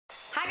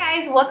Hi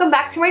guys, welcome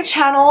back to my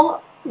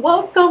channel.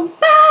 Welcome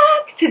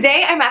back.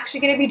 Today I'm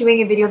actually going to be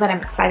doing a video that I'm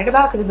excited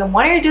about because I've been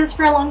wanting to do this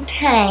for a long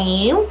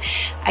time.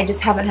 I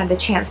just haven't had the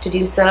chance to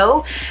do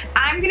so.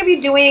 I'm going to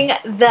be doing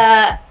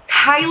the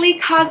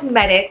Kylie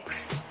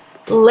Cosmetics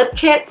lip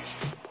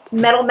kits,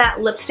 metal matte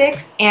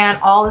lipsticks,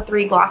 and all the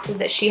 3 glosses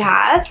that she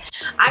has.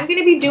 I'm going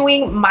to be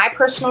doing my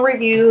personal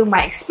review,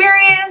 my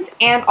experience,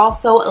 and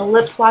also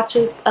lip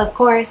swatches, of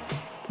course.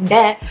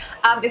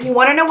 If you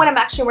want to know what I'm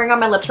actually wearing on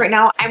my lips right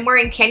now, I'm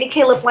wearing Candy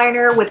K lip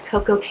liner with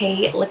KoKo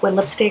K liquid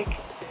lipstick.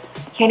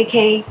 Candy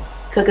K,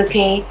 KoKo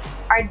K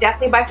are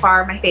definitely by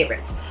far my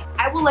favorites.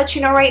 I will let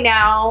you know right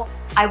now.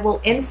 I will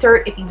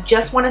insert, if you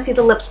just want to see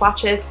the lip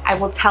swatches, I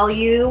will tell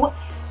you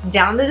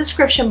down in the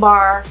description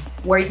bar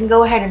where you can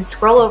go ahead and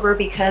scroll over,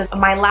 because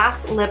my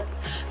last lip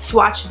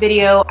swatch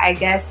video, I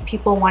guess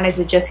people wanted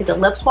to just see the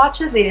lip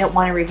swatches. They didn't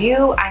want to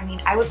review. I mean,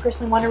 I would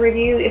personally want to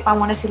review if I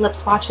want to see lip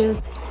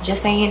swatches,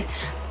 just saying.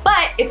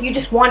 But if you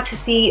just want to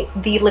see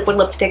the liquid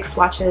lipstick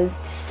swatches,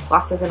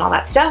 glosses, and all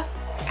that stuff,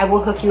 I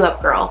will hook you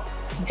up, girl,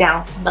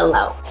 down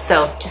below.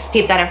 So just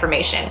peep that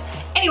information.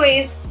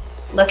 Anyways,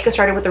 let's get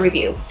started with the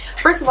review.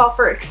 First of all,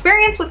 for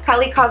experience with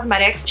Kylie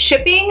Cosmetics,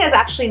 shipping has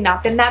actually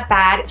not been that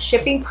bad.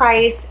 Shipping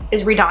price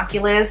is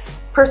redonkulous.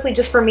 Personally,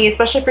 just for me,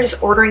 especially for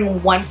just ordering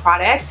one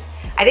product,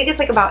 I think it's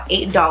like about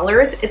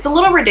 $8. It's a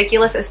little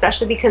ridiculous,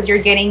 especially because you're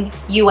getting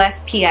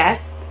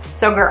USPS.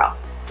 So girl,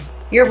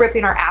 you're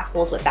ripping our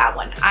assholes with that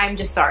one. I'm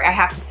just sorry, I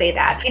have to say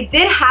that. I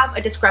did have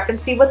a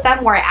discrepancy with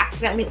them where I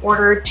accidentally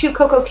ordered 2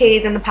 KoKo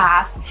Ks in the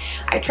past.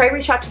 I tried to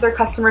reach out to their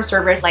customer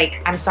service,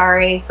 like, I'm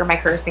sorry for my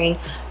cursing,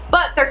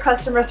 but their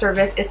customer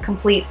service is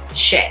complete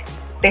shit.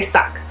 They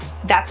suck.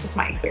 That's just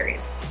my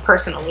experience,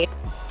 personally.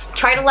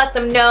 Try to let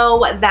them know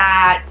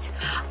that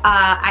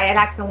I had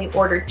accidentally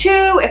ordered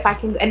 2, if I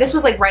can, and this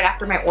was like right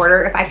after my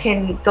order, if I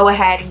can go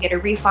ahead and get a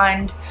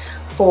refund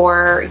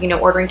for, you know,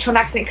 ordering 2 on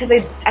accident, because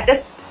at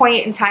this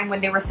point in time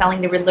when they were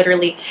selling, they were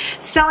literally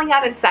selling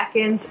out in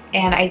seconds,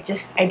 and I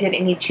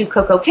didn't need 2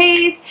 KoKo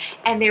Ks,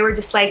 and they were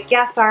just like,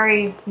 yeah,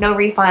 sorry, no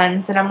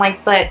refunds. And I'm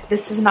like, but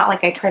this is not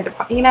like I tried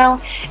to, you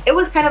know, it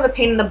was kind of a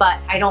pain in the butt.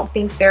 I don't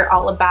think they're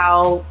all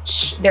about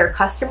their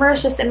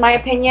customers, just in my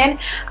opinion.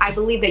 I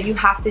believe that you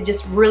have to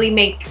just really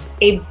make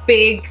a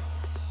big,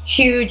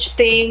 huge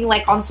thing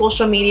like on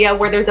social media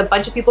where there's a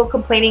bunch of people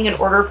complaining in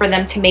order for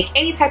them to make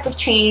any type of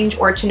change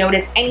or to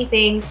notice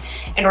anything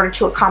in order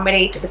to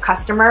accommodate the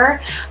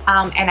customer,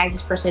 and I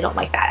just personally don't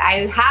like that.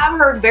 I have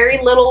heard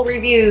very little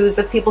reviews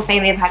of people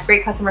saying they've had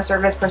great customer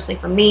service. Personally,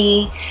 for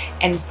me,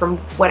 and from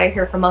what I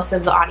hear from most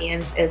of the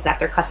audience, is that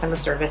their customer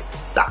service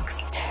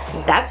sucks.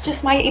 That's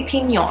just my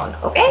opinion,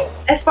 okay?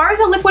 As far as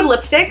the liquid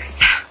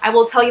lipsticks, I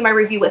will tell you my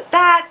review with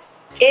that.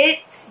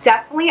 It's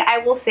definitely, I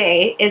will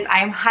say, is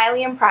I'm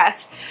highly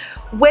impressed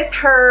with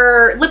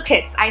her lip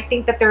kits. I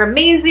think that they're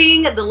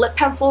amazing. The lip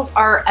pencils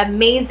are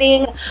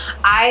amazing.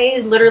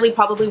 I literally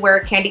probably wear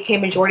Candy K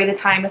majority of the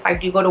time if I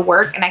do go to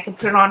work, and I can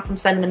put it on from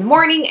 7 in the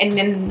morning, and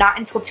then not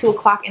until 2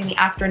 o'clock in the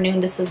afternoon,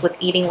 this is with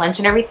eating lunch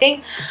and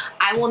everything,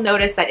 I will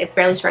notice that it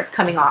barely starts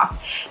coming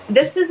off.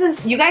 This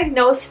is, you guys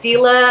know,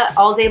 Stila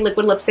all day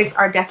liquid lipsticks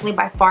are definitely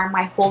by far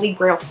my holy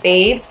grail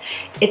faves.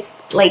 It's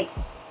like,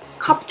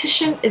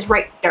 competition is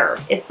right there.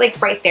 It's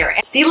like right there.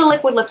 Stila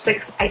liquid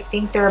lipsticks, I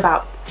think they're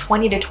about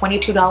 $20 to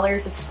 $22.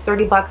 This is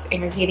 30 bucks,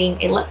 and you're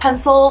getting a lip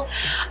pencil.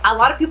 A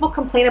lot of people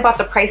complain about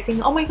the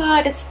pricing. Oh my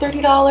god, it's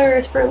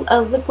 $30 for a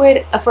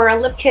liquid, for a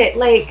lip kit.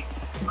 Like,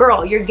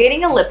 girl, you're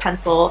getting a lip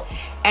pencil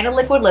and a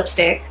liquid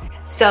lipstick,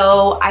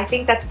 so I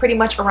think that's pretty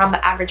much around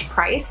the average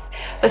price.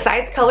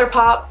 Besides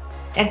ColourPop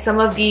and some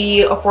of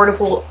the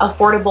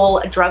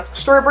affordable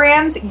drugstore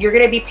brands, you're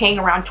gonna be paying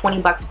around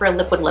 20 bucks for a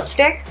liquid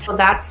lipstick. So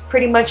that's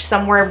pretty much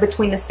somewhere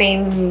between the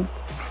same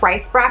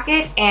price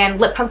bracket,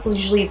 and lip pencils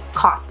usually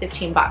cost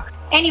 15 bucks.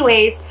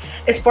 Anyways,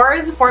 as far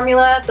as the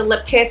formula, the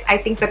lip kits, I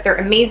think that they're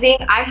amazing.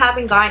 I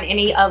haven't gotten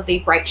any of the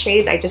bright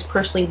shades. I just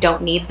personally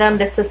don't need them.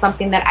 This is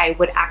something that I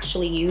would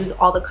actually use,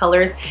 all the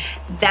colors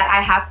that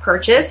I have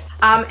purchased.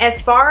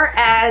 As far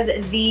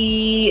as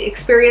the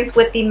experience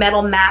with the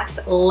metal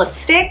matte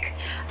lipstick,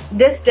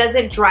 this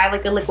doesn't dry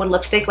like a liquid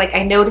lipstick. Like,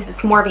 I noticed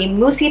it's more of a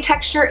moussey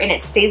texture, and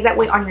it stays that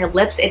way on your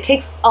lips. It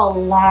takes a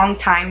long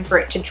time for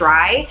it to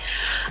dry,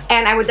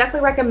 and I would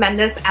definitely recommend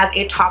this as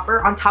a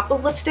topper on top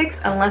of lipsticks,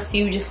 unless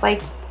you just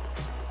like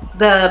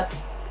the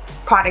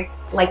product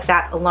like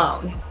that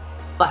alone.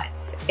 But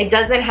it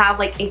doesn't have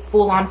like a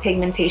full-on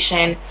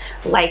pigmentation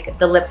like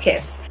the lip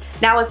kits.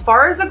 Now, as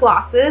far as the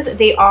glosses,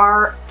 they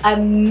are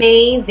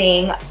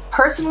amazing.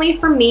 Personally,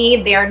 for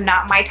me, they are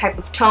not my type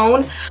of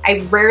tone.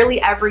 I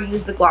rarely ever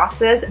use the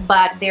glosses,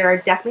 but they're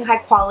definitely high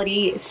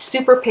quality,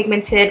 super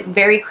pigmented,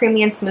 very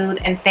creamy and smooth,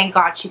 and thank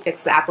God she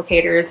fixed the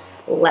applicators,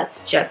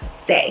 let's just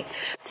say.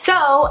 So,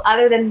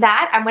 other than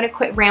that, I'm gonna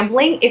quit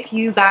rambling. If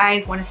you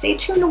guys wanna stay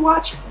tuned to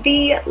watch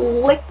the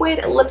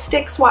liquid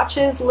lipstick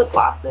swatches, lip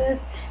glosses,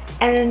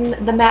 and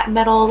the matte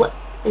metal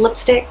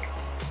lipstick,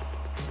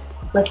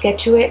 let's get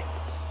to it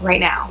right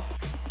now.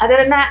 Other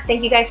than that,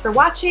 thank you guys for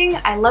watching.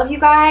 I love you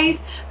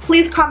guys.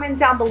 Please comment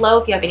down below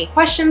if you have any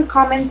questions,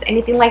 comments,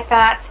 anything like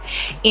that.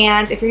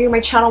 And if you're new to my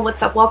channel,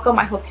 what's up, welcome.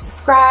 I hope you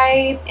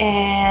subscribe.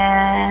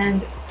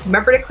 And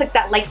remember to click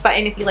that like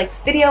button if you like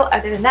this video.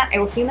 Other than that, I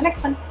will see you in the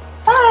next one.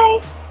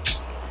 Bye.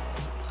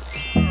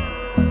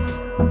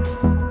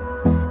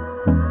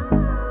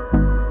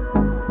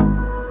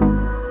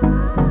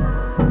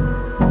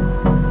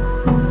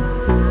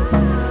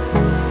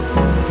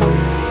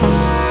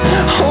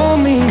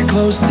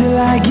 Close till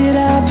I get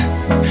up.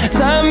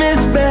 Time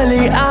is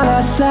barely on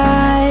our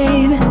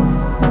side.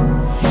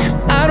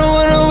 I don't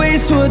wanna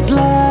waste what's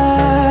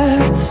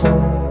left.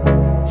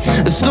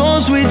 The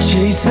storms we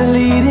chase are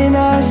leading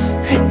us,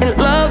 and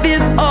love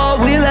is all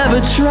we'll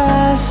ever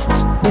trust.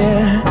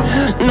 Yeah,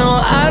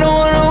 no, I don't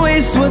wanna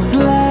waste what's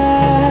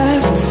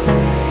left.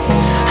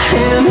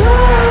 And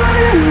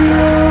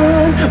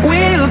on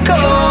we'll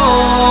go,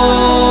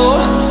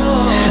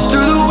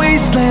 through the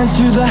wastelands,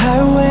 through the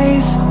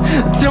highways,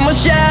 till my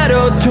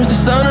shadow turns to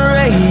sun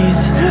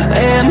rays.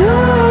 And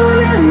on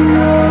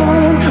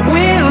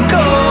we'll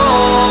go,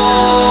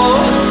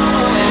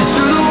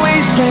 through the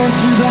wastelands,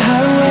 through the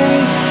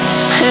highways,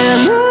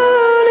 and on we'll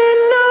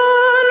go.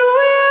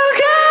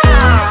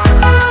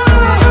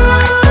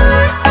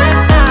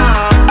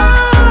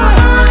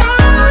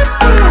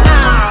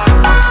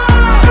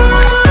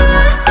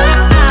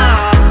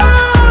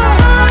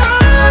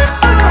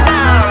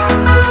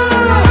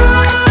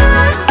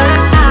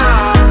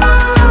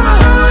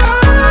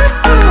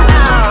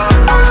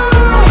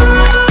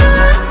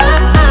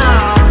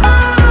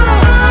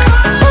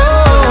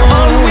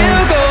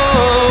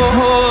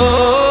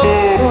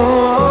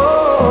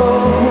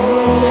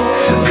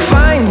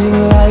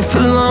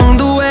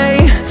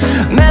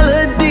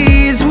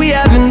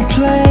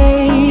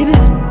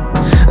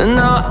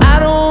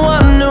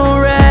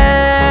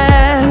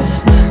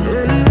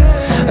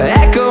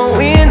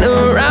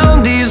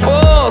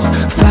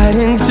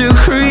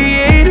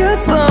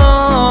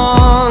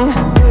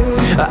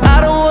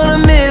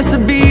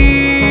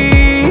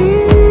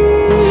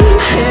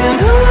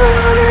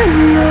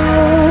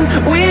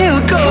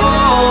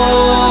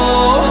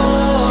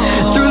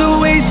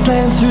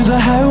 Through the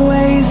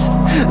highways,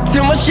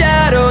 till my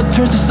shadow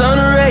turns to sun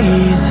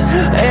rays.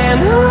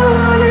 And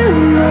on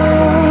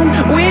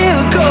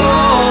we'll go,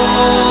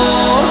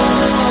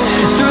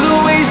 through the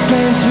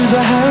wastelands, through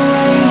the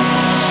highways,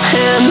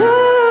 and on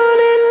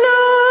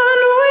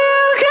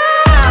we'll go.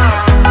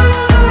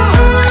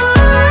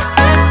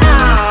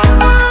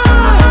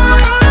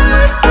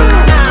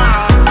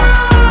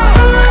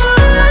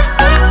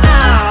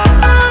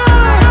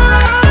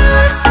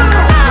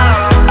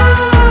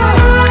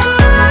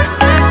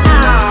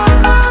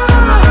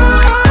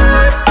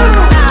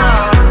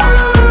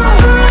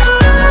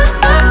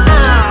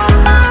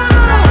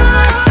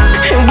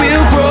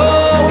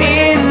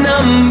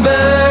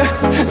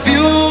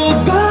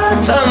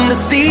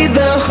 See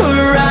the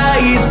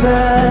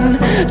horizon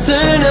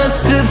turn us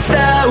to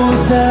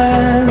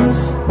thousands,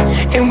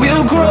 and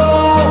we'll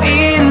grow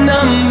in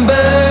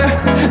number,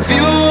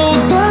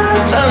 fueled by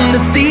them. To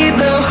see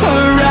the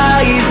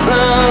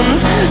horizon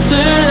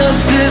turn us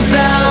to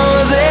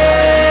thousands,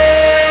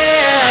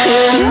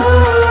 and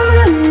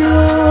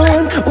on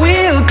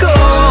we'll go,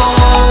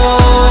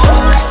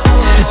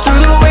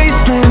 through the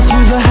wastelands,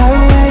 through the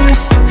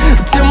highways,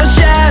 till my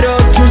shadow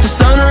turns to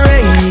sun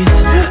rays.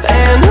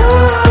 And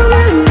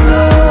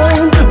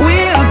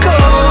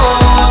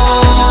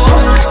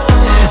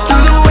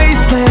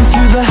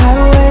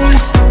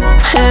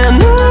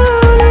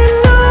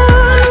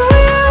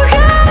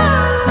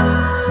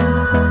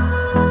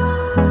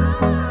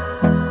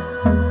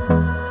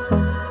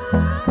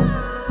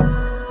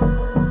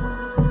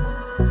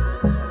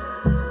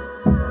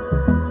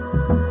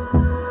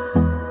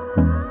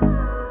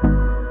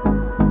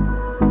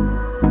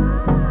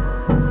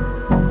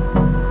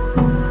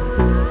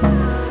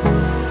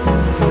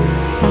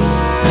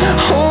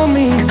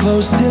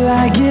close till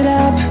I get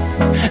up.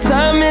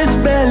 Time is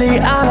barely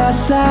on our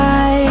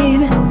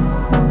side.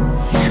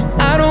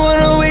 I don't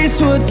wanna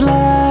waste what's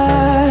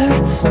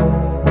left.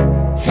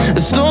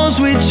 The storms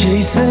we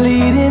chase are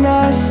leading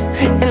us,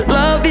 and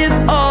love is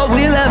all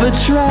we'll ever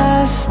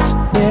trust.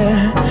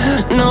 Yeah,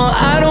 no,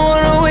 I don't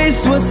wanna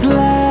waste what's left.